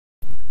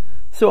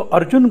So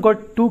Arjun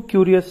got too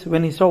curious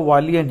when he saw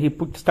Wali and he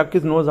stuck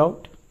his nose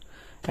out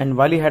and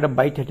Wali had a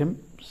bite at him.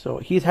 So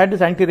he's had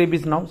his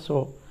anti-rabies now,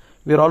 so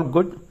we're all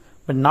good.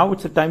 But now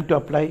it's the time to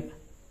apply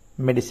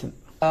medicine.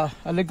 A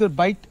little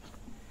bite.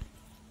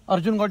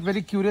 Arjun got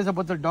very curious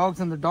about the dogs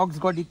and the dogs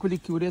got equally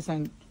curious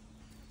and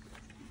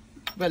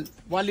well,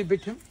 Wali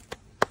bit him.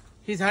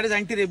 He's had his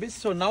anti-rabies,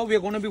 so now we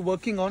are going to be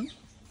working on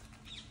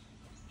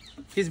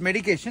his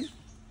medication.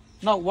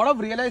 Now what I've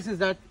realized is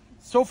that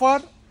so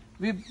far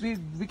we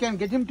can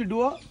get him to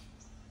do a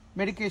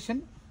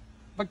medication,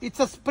 but it's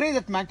a spray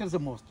that matters the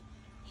most.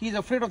 He's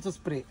afraid of the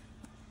spray.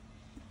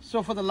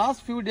 So for the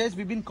last few days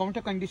we've been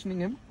counter conditioning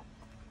him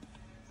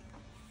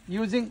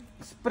using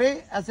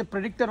spray as a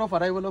predictor of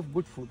arrival of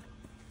good food.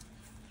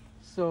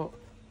 So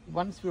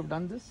once we have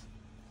done this,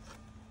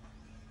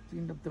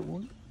 cleaned up the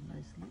wound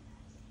nicely.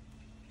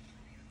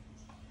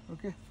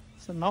 Okay,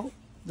 so now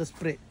the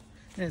spray.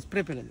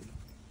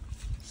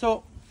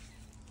 So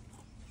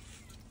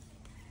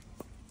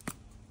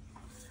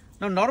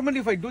now normally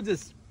if I do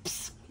this,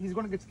 he's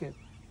going to get scared.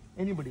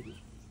 Anybody will.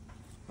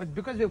 But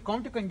because we have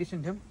counter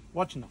conditioned him,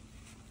 watch now.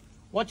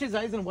 Watch his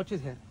eyes and watch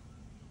his hair.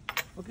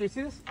 Okay, you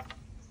see this?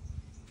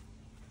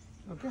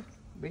 Okay,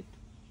 wait.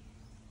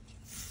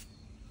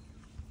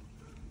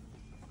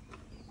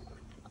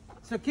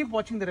 So keep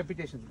watching the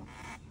repetitions now.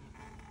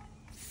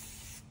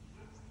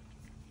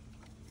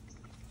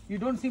 You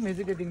don't see him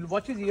hesitating.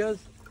 Watch his ears,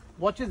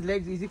 watch his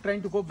legs. Is he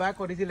trying to go back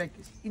or is he like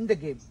in the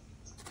game?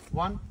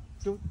 1,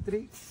 2,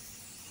 3.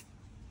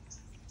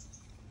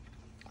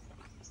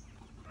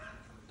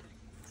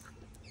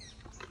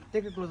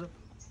 Take it closer.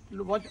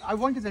 Watch. I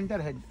want his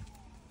entire head.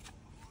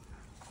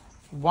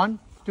 1,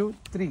 2,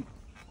 3.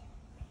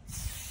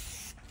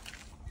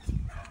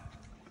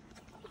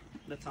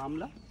 That's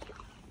amla.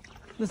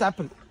 This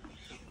apple.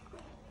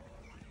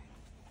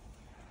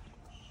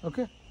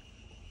 Okay.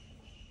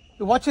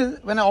 Watch his,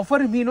 when I offer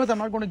him, he knows I'm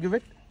not going to give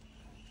it.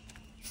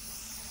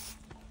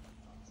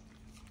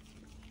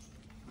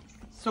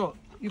 So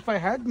if I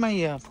had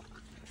my,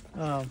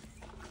 I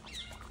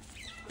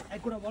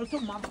could have also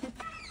marked it.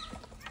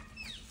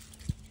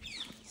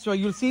 So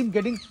you'll see him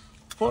getting,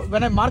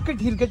 when I mark it,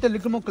 he'll get a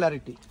little more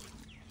clarity.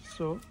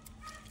 So,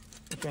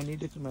 okay, I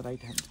need it in my right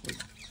hand.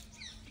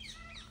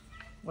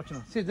 Watch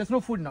now. See, there's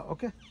no food now,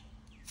 okay?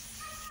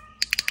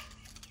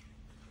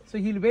 So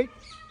he'll wait.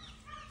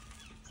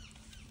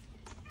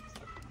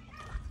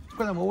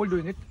 Because I'm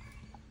overdoing it.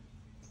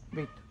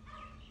 Wait.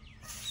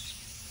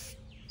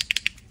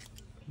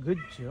 Good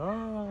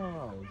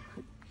job.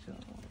 Good job.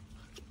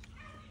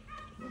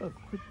 What a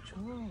good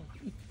job.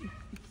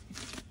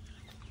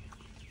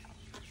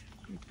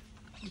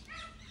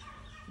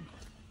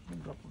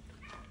 Drop out.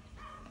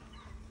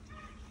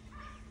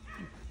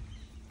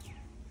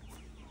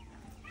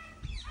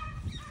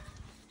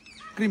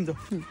 Cream though.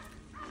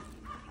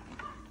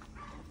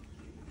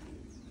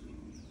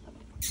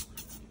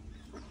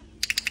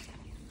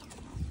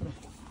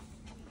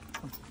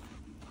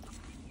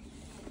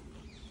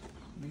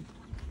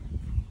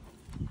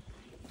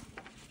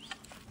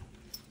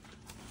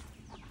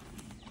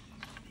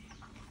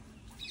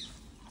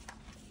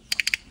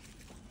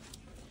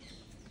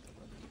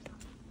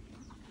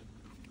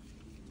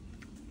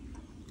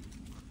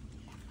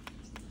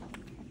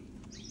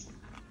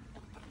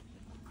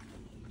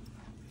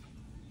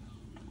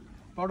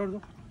 Powder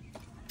though.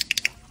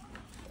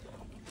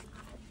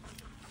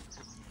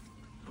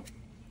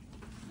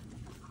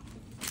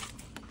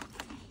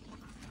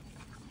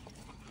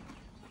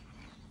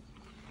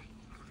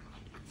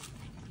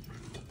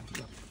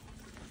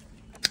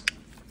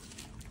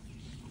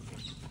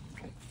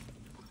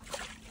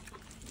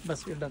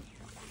 Bas, we're done.